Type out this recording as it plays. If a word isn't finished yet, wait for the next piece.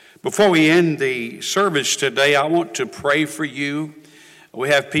Before we end the service today, I want to pray for you. We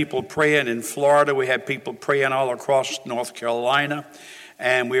have people praying in Florida. We have people praying all across North Carolina.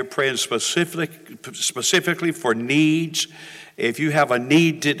 And we're praying specifically for needs. If you have a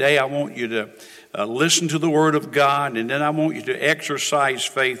need today, I want you to listen to the Word of God. And then I want you to exercise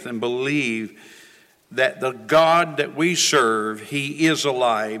faith and believe that the God that we serve, He is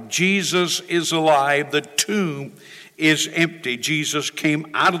alive. Jesus is alive. The tomb is empty. Jesus came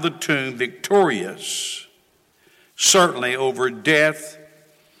out of the tomb victorious, certainly over death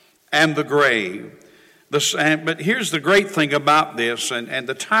and the grave. But here's the great thing about this, and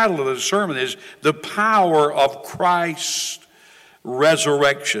the title of the sermon is The Power of Christ's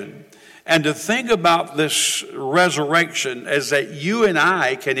Resurrection. And to think about this resurrection as that you and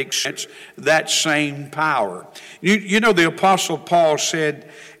I can experience that same power. You know, the Apostle Paul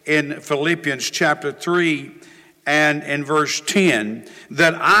said in Philippians chapter 3 and in verse 10,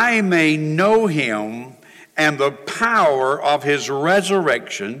 that I may know Him and the power of His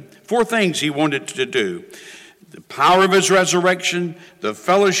resurrection. 4 things he wanted to do: the power of His resurrection, the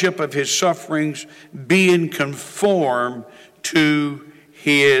fellowship of His sufferings, being conformed to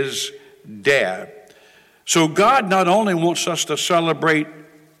His death. So God not only wants us to celebrate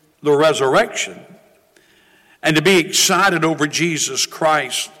the resurrection and to be excited over Jesus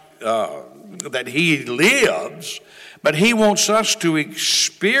Christ, that He lives, but He wants us to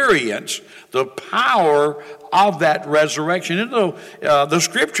experience the power of that resurrection. You know, the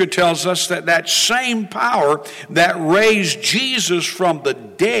Scripture tells us that that same power that raised Jesus from the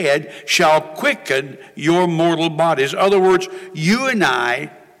dead shall quicken your mortal bodies. In other words, you and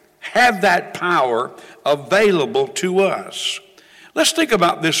I have that power available to us. Let's think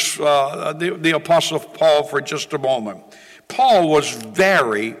about this, the Apostle Paul, for just a moment. Paul was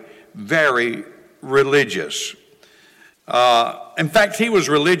very, very religious. In fact, he was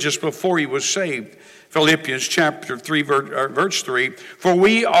religious before he was saved. Philippians chapter 3, verse 3, for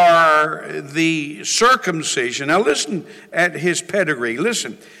we are the circumcision. Now listen at his pedigree.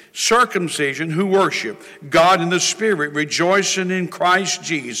 Listen, circumcision who worship God in the Spirit, rejoicing in Christ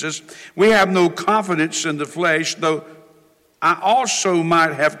Jesus. We have no confidence in the flesh, though I also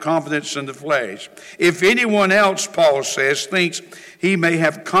might have confidence in the flesh. If anyone else, Paul says, thinks he may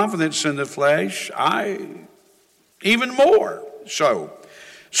have confidence in the flesh, I even more so.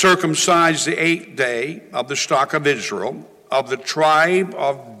 Circumcised the 8th day of the stock of Israel, of the tribe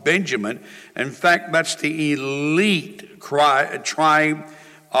of Benjamin. In fact, that's the elite tribe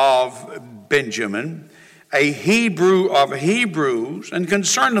of Benjamin, a Hebrew of Hebrews. And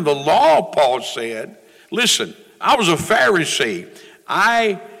concerning the law, Paul said, listen, I was a Pharisee.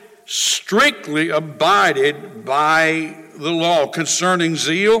 I strictly abided by the law. Concerning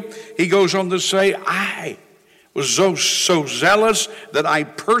zeal, he goes on to say, I was so zealous that I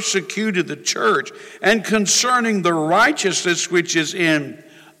persecuted the church. And concerning the righteousness which is in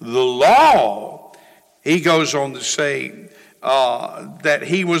the law, he goes on to say that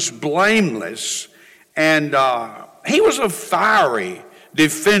he was blameless. And he was a fiery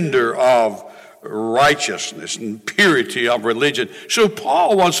defender of righteousness and purity of religion. So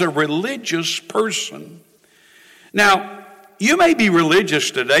Paul was a religious person. Now, you may be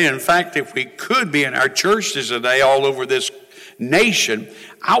religious today. In fact, if we could be in our churches today all over this nation,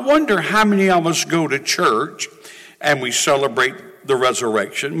 I wonder how many of us go to church and we celebrate the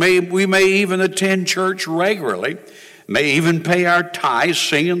resurrection. We may even attend church regularly, may even pay our tithes,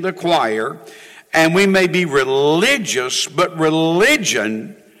 sing in the choir, and we may be religious, but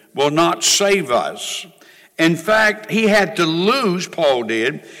religion will not save us. In fact, he had to lose, Paul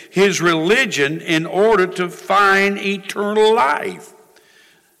did, his religion in order to find eternal life.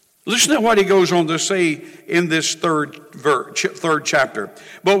 Listen to what he goes on to say in this third chapter.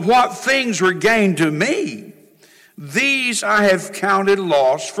 But what things were gained to me, these I have counted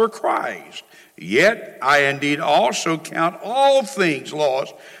loss for Christ. Yet I indeed also count all things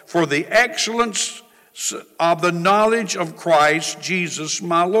lost for the excellence of the knowledge of Christ Jesus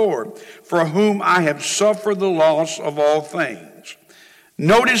my Lord, for whom I have suffered the loss of all things.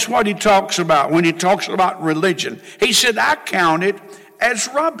 Notice what he talks about when he talks about religion. He said, I count it as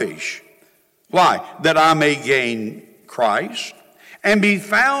rubbish. Why? That I may gain Christ and be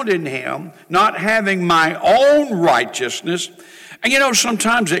found in Him, not having my own righteousness. And you know,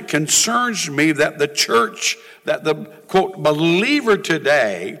 sometimes it concerns me that the church, that the, quote, believer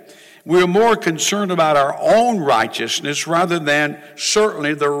today, we're more concerned about our own righteousness rather than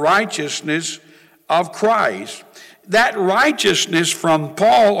certainly the righteousness of Christ. That righteousness from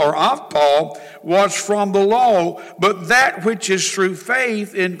Paul or of Paul was from the law, but that which is through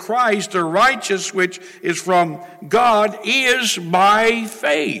faith in Christ, the righteous which is from God, is by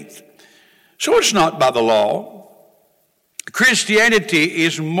faith. So it's not by the law. Christianity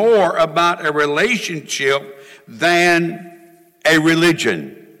is more about a relationship than a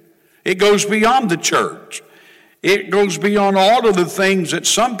religion. It goes beyond the church. It goes beyond all of the things that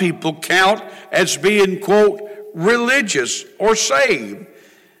some people count as being, quote, religious or saved.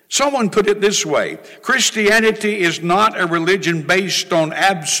 Someone put it this way: Christianity is not a religion based on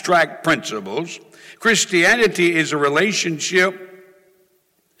abstract principles. Christianity is a relationship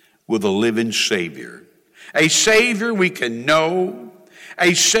with a living Savior. A Savior we can know,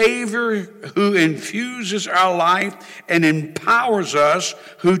 a Savior who infuses our life and empowers us,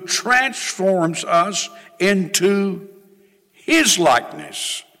 who transforms us into His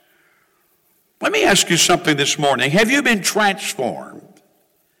likeness. Let me ask you something this morning. Have you been transformed?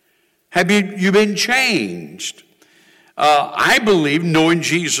 Have you been changed? I believe knowing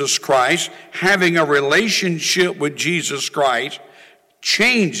Jesus Christ, having a relationship with Jesus Christ,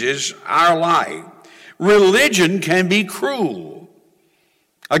 changes our life. Religion can be cruel.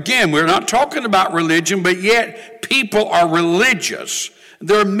 Again, we're not talking about religion, but yet people are religious.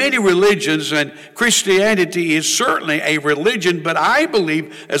 There are many religions, and Christianity is certainly a religion, but I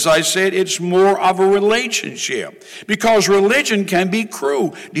believe, as I said, it's more of a relationship, because religion can be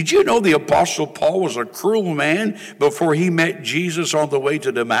cruel. Did you know the Apostle Paul was a cruel man before he met Jesus on the way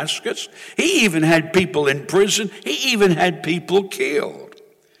to Damascus? He even had people in prison. He even had people killed.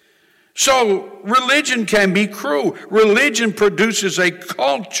 So religion can be cruel. Religion produces a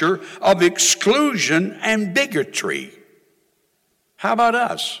culture of exclusion and bigotry. How about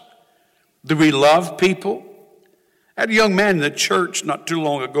us? Do we love people? I had a young man in the church not too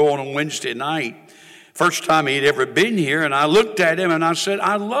long ago on a Wednesday night. First time he'd ever been here, and I looked at him and I said,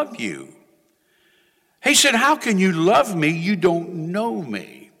 "I love you." He said, "How can you love me? You don't know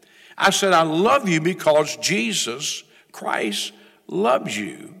me." I said, "I love you because Jesus Christ loves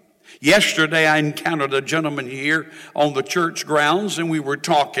you." Yesterday I encountered a gentleman here on the church grounds, and we were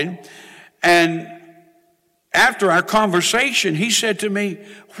talking, and after our conversation, he said to me,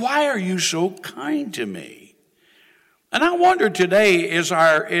 "Why are you so kind to me?" And I wonder today, is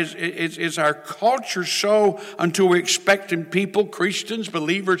our culture so until we're expecting people, Christians,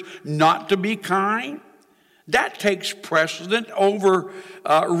 believers, not to be kind? That takes precedent over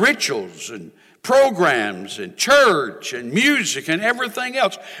rituals and programs and church and music and everything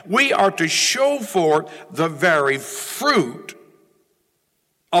else. We are to show forth the very fruit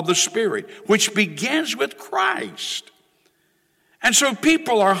of the Spirit, which begins with Christ. And so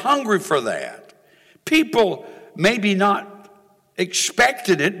people are hungry for that. People maybe not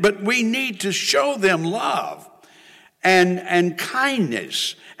expected it, but we need to show them love and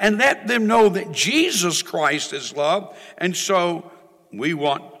kindness and let them know that Jesus Christ is love, and so we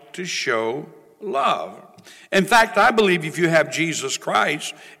want to show love. In fact, I believe if you have Jesus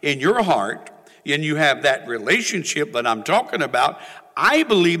Christ in your heart and you have that relationship that I'm talking about, I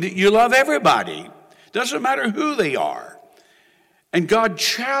believe that you love everybody. Doesn't matter who they are. And God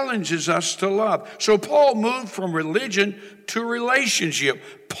challenges us to love. So Paul moved from religion to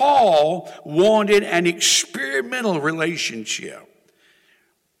relationship. Paul wanted an experimental relationship.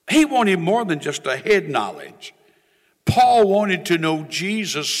 He wanted more than just a head knowledge. Paul wanted to know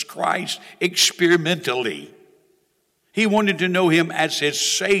Jesus Christ experimentally. He wanted to know him as his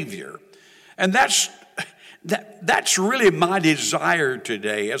Savior. And that's really my desire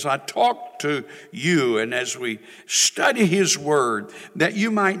today as I talk to you and as we study his word, that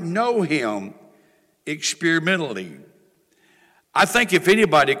you might know him experimentally. I think if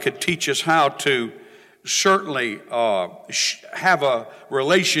anybody could teach us how to certainly have a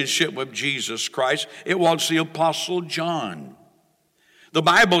relationship with Jesus Christ, it was the Apostle John. The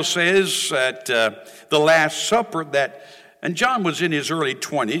Bible says at the Last Supper and John was in his early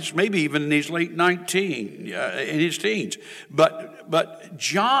 20s, maybe even in his late in his teens. But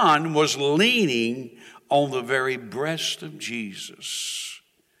John was leaning on the very breast of Jesus.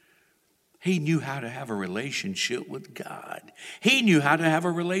 He knew how to have a relationship with God. He knew how to have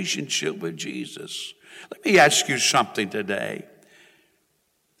a relationship with Jesus. Let me ask you something today.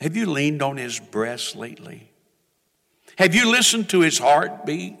 Have you leaned on his breast lately? Have you listened to his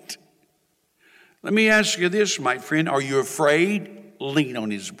heartbeat? Let me ask you this, my friend. Are you afraid? Lean on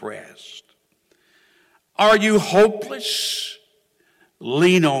his breast. Are you hopeless?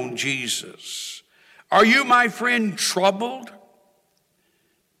 Lean on Jesus. Are you, my friend, troubled?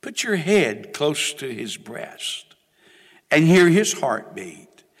 Put your head close to his breast and hear his heartbeat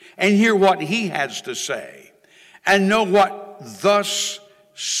and hear what he has to say. and know what thus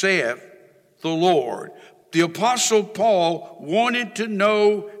saith the Lord. The Apostle Paul wanted to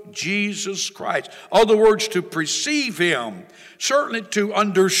know Jesus Christ. Other words, to perceive him, certainly to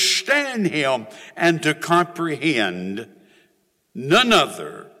understand him, and to comprehend none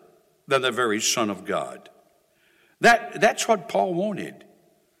other than the very Son of God. That's what Paul wanted.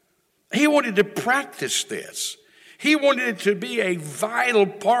 He wanted to practice this. He wanted it to be a vital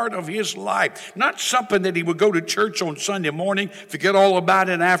part of his life, not something that he would go to church on Sunday morning, forget all about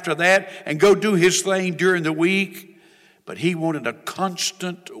it after that, and go do his thing during the week. But he wanted a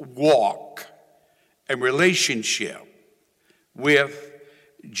constant walk and relationship with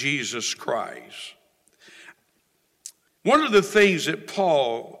Jesus Christ. One of the things that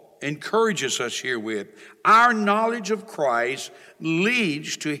Paul encourages us here with, our knowledge of Christ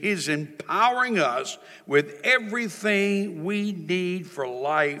leads to his empowering us with everything we need for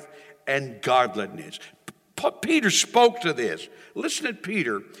life and godliness. Peter spoke to this. Listen to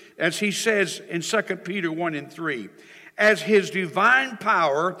Peter as he says in 2 Peter 1 and 3. As his divine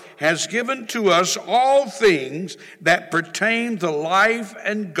power has given to us all things that pertain to life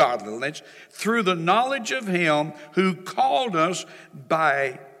and godliness through the knowledge of him who called us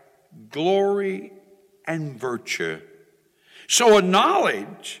by glory and virtue. So a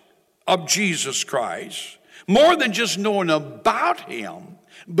knowledge of Jesus Christ, more than just knowing about him,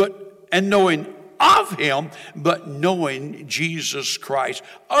 and knowing of him, but knowing Jesus Christ,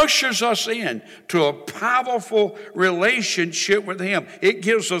 ushers us in to a powerful relationship with him. It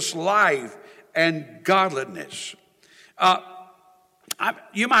gives us life and godliness.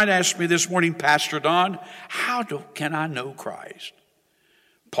 You might ask me this morning, Pastor Don, can I know Christ?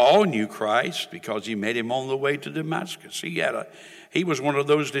 Paul knew Christ because he met him on the way to Damascus. He was one of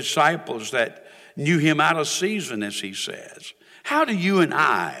those disciples that knew him out of season, as he says. How do you and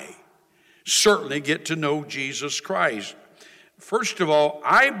I certainly get to know Jesus Christ? First of all,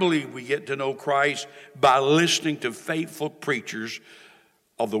 I believe we get to know Christ by listening to faithful preachers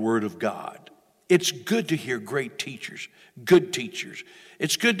of the Word of God. It's good to hear great teachers, good teachers.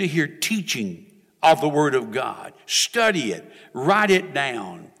 It's good to hear teaching of the Word of God. Study it, write it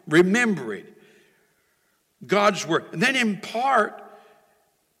down, remember it. God's Word. And then in part,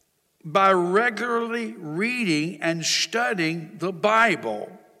 by regularly reading and studying the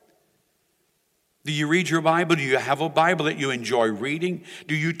Bible. Do you read your Bible? Do you have a Bible that you enjoy reading?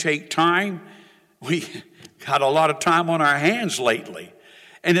 Do you take time? We got a lot of time on our hands lately.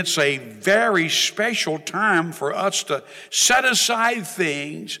 And it's a very special time for us to set aside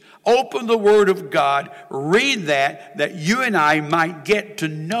things, open the Word of God, read that you and I might get to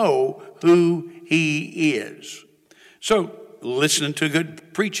know who He is. So listen to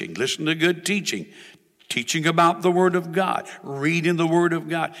good preaching, listen to good teaching, teaching about the Word of God, reading the Word of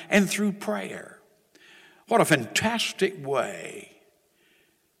God, and through prayer. What a fantastic way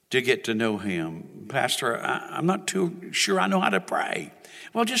to get to know Him. Pastor, I'm not too sure I know how to pray.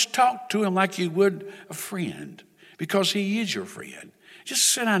 Well, just talk to Him like you would a friend, because He is your friend. Just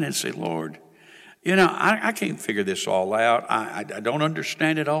sit down and say, Lord, I can't figure this all out. I don't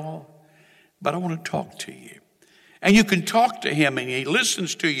understand it all, but I want to talk to you. And you can talk to Him, and He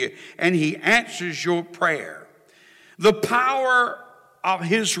listens to you, and He answers your prayer. The power of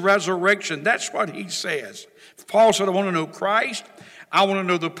His resurrection, that's what He says. Paul said, I want to know Christ. I want to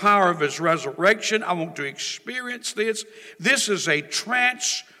know the power of His resurrection. I want to experience this. This is a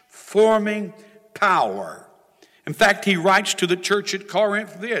transforming power. In fact, he writes to the church at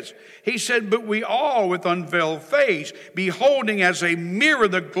Corinth this. He said, but we all with unveiled face, beholding as a mirror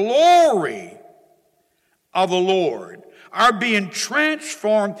the glory of the Lord, are being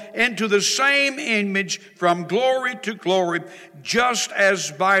transformed into the same image from glory to glory, just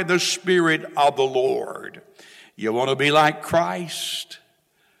as by the Spirit of the Lord. You want to be like Christ?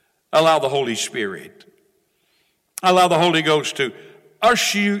 Allow the Holy Spirit. Allow the Holy Ghost to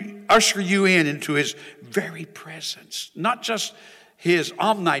usher you into His very presence. Not just His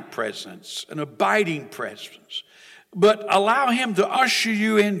omnipresence and abiding presence, but allow Him to usher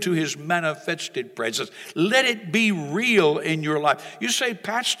you into His manifested presence. Let it be real in your life. You say,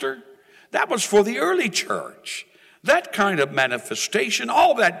 Pastor, that was for the early church. That kind of manifestation,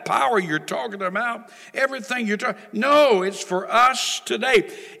 all that power you're talking about, everything you're talking, no, it's for us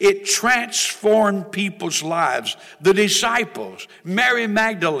today. It transformed people's lives. The disciples, Mary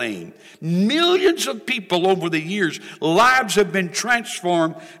Magdalene, millions of people over the years, lives have been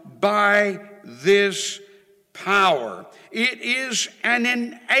transformed by this power. It is an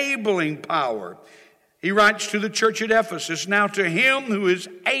enabling power. He writes to the church at Ephesus, now to Him who is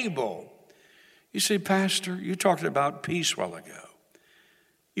able. You say, Pastor, you talked about peace a while ago.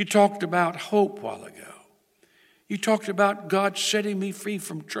 You talked about hope a while ago. You talked about God setting me free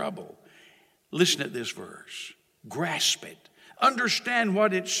from trouble. Listen to this verse. Grasp it. Understand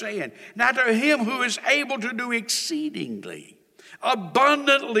what it's saying. Now to him who is able to do exceedingly,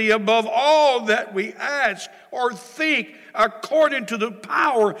 abundantly above all that we ask or think, according to the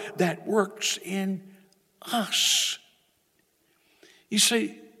power that works in us. You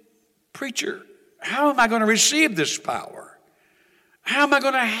say, preacher, how am I going to receive this power? How am I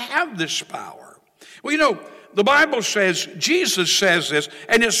going to have this power? Well, you know, the Bible says, Jesus says this,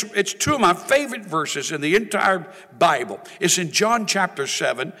 and it's two of my favorite verses in the entire Bible. It's in John chapter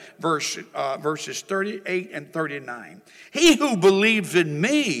 7, verses 38 and 39. He who believes in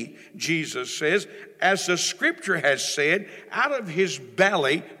me, Jesus says, as the scripture has said, out of his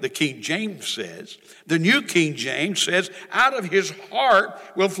belly, the King James says, the New King James says, out of his heart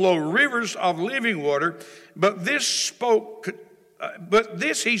will flow rivers of living water. But this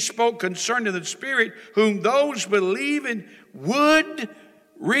he spoke concerning the Spirit, whom those believing would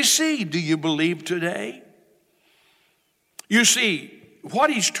receive. Do you believe today? You see,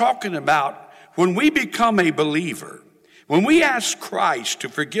 what he's talking about, when we become a believer, when we ask Christ to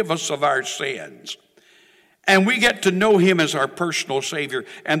forgive us of our sins, and we get to know him as our personal Savior,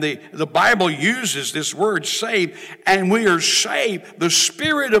 and the Bible uses this word save, and we are saved, the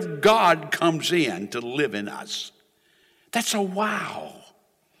Spirit of God comes in to live in us. That's a wow.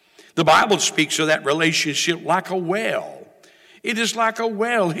 The Bible speaks of that relationship like a well. It is like a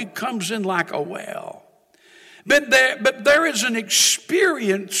well. He comes in like a well. But there is an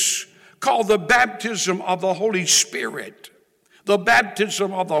experience called the baptism of the Holy Spirit. The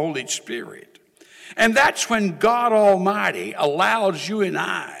baptism of the Holy Spirit. And that's when God Almighty allows you and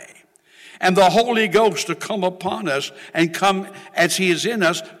I and the Holy Ghost to come upon us and come as he is in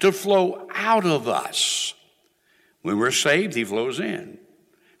us to flow out of us. When we're saved, he flows in.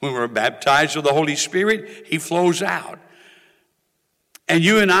 When we're baptized with the Holy Spirit, he flows out. And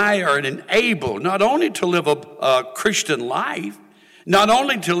you and I are enabled not only to live a Christian life, not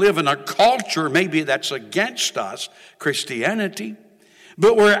only to live in a culture maybe that's against us, Christianity,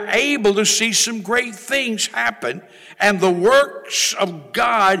 but we're able to see some great things happen. And the works of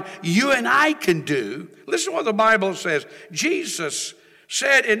God you and I can do. Listen to what the Bible says. Jesus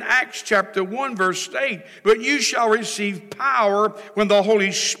said in Acts chapter 1 verse 8, but you shall receive power when the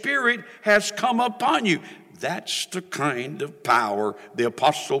Holy Spirit has come upon you. That's the kind of power the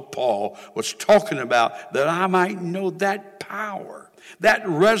Apostle Paul was talking about, that I might know that power, that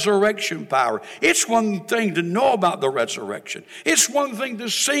resurrection power. It's one thing to know about the resurrection. It's one thing to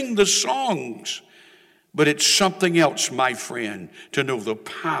sing the songs. But it's something else, my friend, to know the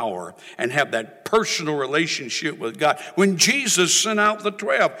power and have that personal relationship with God. When Jesus sent out the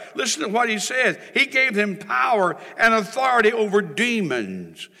 12, listen to what he says. He gave them power and authority over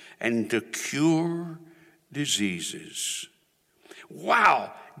demons and to cure diseases.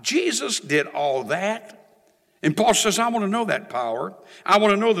 Wow, Jesus did all that. And Paul says, I want to know that power. I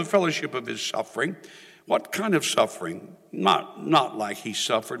want to know the fellowship of his suffering. What kind of suffering? Not like he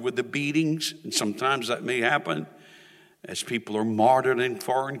suffered with the beatings, and sometimes that may happen as people are martyred in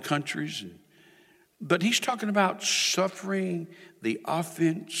foreign countries. But he's talking about suffering the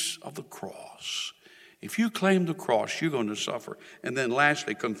offense of the cross. If you claim the cross, you're going to suffer. And then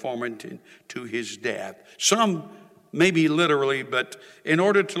lastly, conforming to his death. Some maybe literally, but in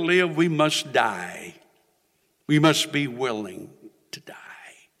order to live, we must die. We must be willing to die.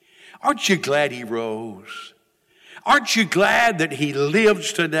 Aren't you glad he rose? Aren't you glad that he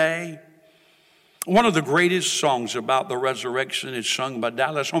lives today? One of the greatest songs about the resurrection is sung by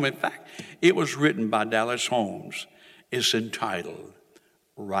Dallas Holmes. In fact, it was written by Dallas Holmes. It's entitled,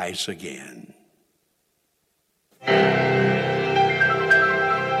 Rise Again.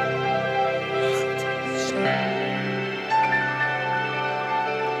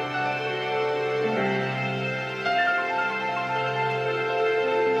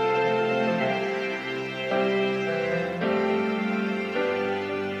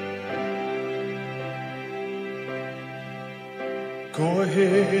 Go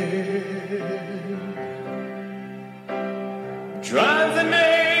ahead, drive the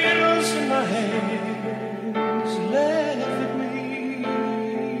nails in my hands, let me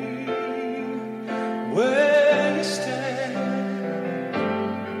where you stand.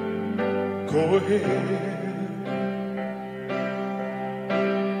 Go ahead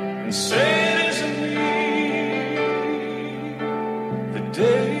and say it isn't me. The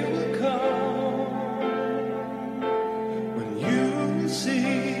day will come when you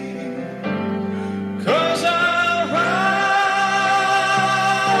see, 'cause I'll rise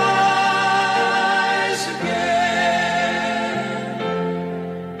again.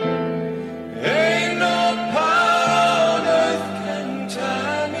 Ain't no power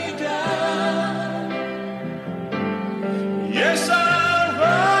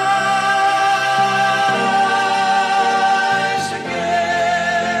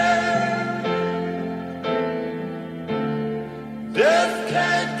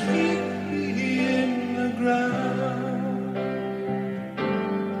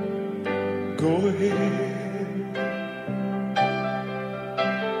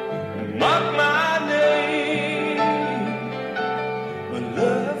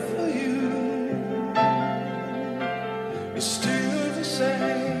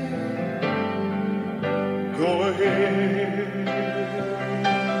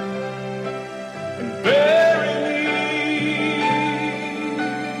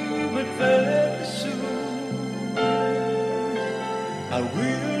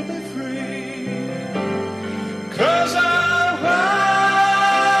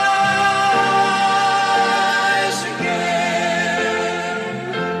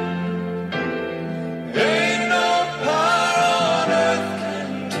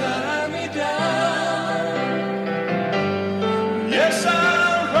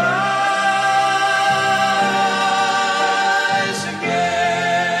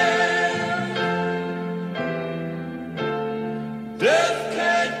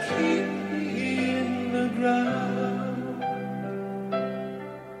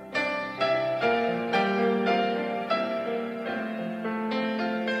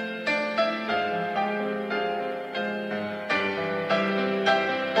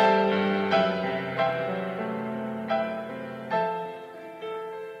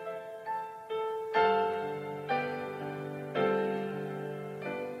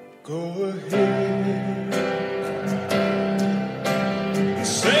go ahead and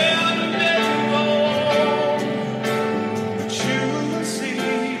say I'm never wrong, but you will see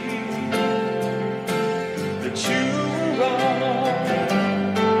that you were wrong.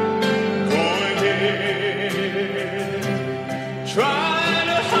 Go ahead, try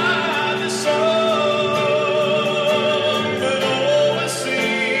to hide the sun, but always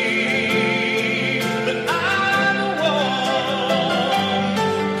see that I'm the one,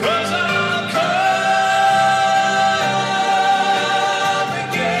 'cause I'll come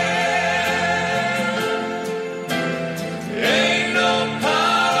again. Ain't no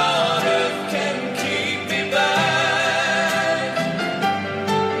power on earth can keep me back.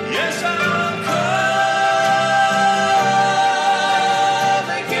 Yes, I'll come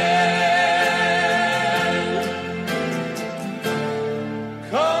again.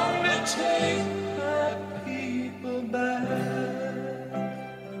 Come to take my people back.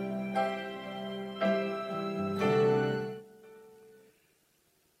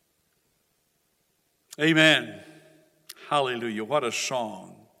 Amen. Hallelujah. What a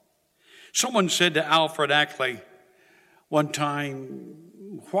song. Someone said to Alfred Ackley one time,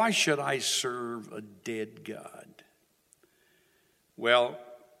 why should I serve a dead God? Well,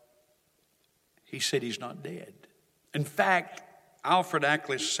 he said he's not dead. In fact, Alfred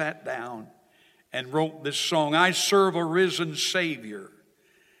Ackley sat down and wrote this song, I serve a risen Savior.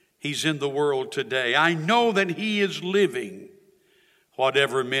 He's in the world today. I know that he is living,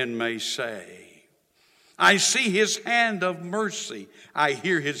 whatever men may say. I see his hand of mercy. I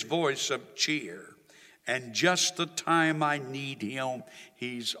hear his voice of cheer. And just the time I need him,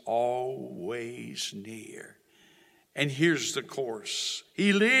 he's always near. And here's the chorus.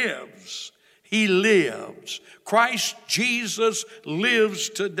 He lives. He lives. Christ Jesus lives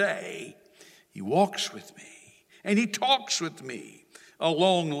today. He walks with me and he talks with me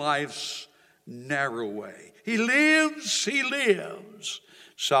along life's narrow way. He lives. He lives.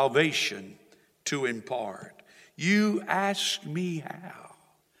 Salvation to impart. You ask me how.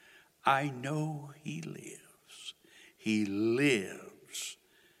 I know he lives. He lives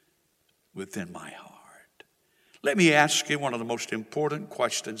within my heart. Let me ask you one of the most important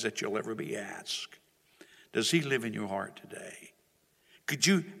questions that you'll ever be asked. Does he live in your heart today? Could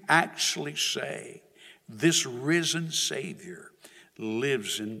you actually say, this risen Savior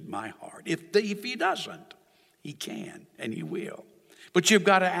lives in my heart? If he doesn't, he can and he will. But you've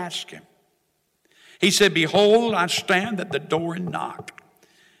got to ask him. He said, behold, I stand at the door and knock.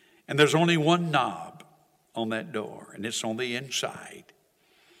 And there's only one knob on that door, and it's on the inside.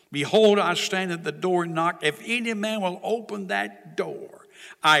 Behold, I stand at the door and knock. If any man will open that door,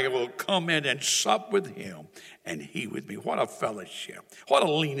 I will come in and sup with him and he with me. What a fellowship. What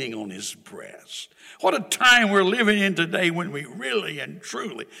a leaning on his breast. What a time we're living in today when we really and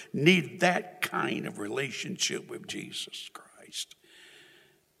truly need that kind of relationship with Jesus Christ.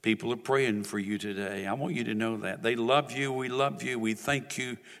 People are praying for you today. I want you to know that. They love you. We love you. We thank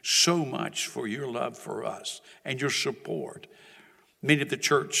you so much for your love for us and your support. Many of the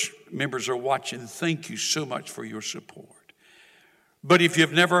church members are watching. Thank you so much for your support. But if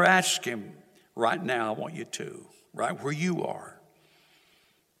you've never asked him, right now I want you to, right where you are,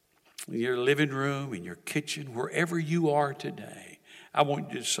 in your living room, in your kitchen, wherever you are today, I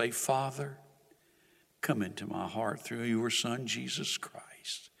want you to say, Father, come into my heart through your Son, Jesus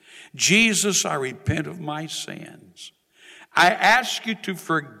Christ. Jesus, I repent of my sins. I ask you to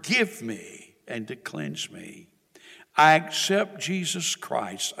forgive me and to cleanse me. I accept Jesus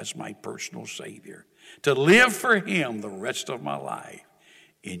Christ as my personal Savior, to live for him the rest of my life.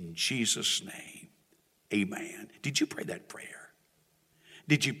 In Jesus' name, amen. Did you pray that prayer?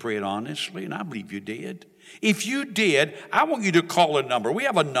 Did you pray it honestly? And I believe you did. If you did, I want you to call a number. We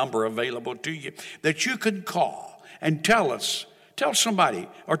have a number available to you that you can call and tell somebody,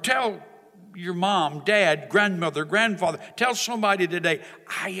 or tell your mom, dad, grandmother, grandfather, tell somebody today,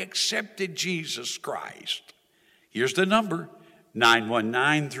 I accepted Jesus Christ. Here's the number,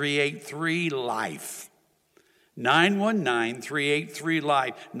 919-383-LIFE.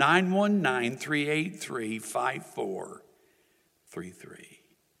 919-383-LIFE. 919-383-5433.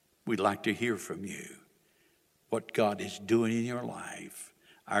 We'd like to hear from you what God is doing in your life.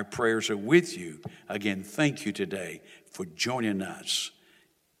 Our prayers are with you. Again, thank you today for joining us.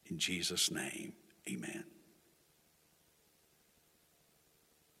 In Jesus' name, amen.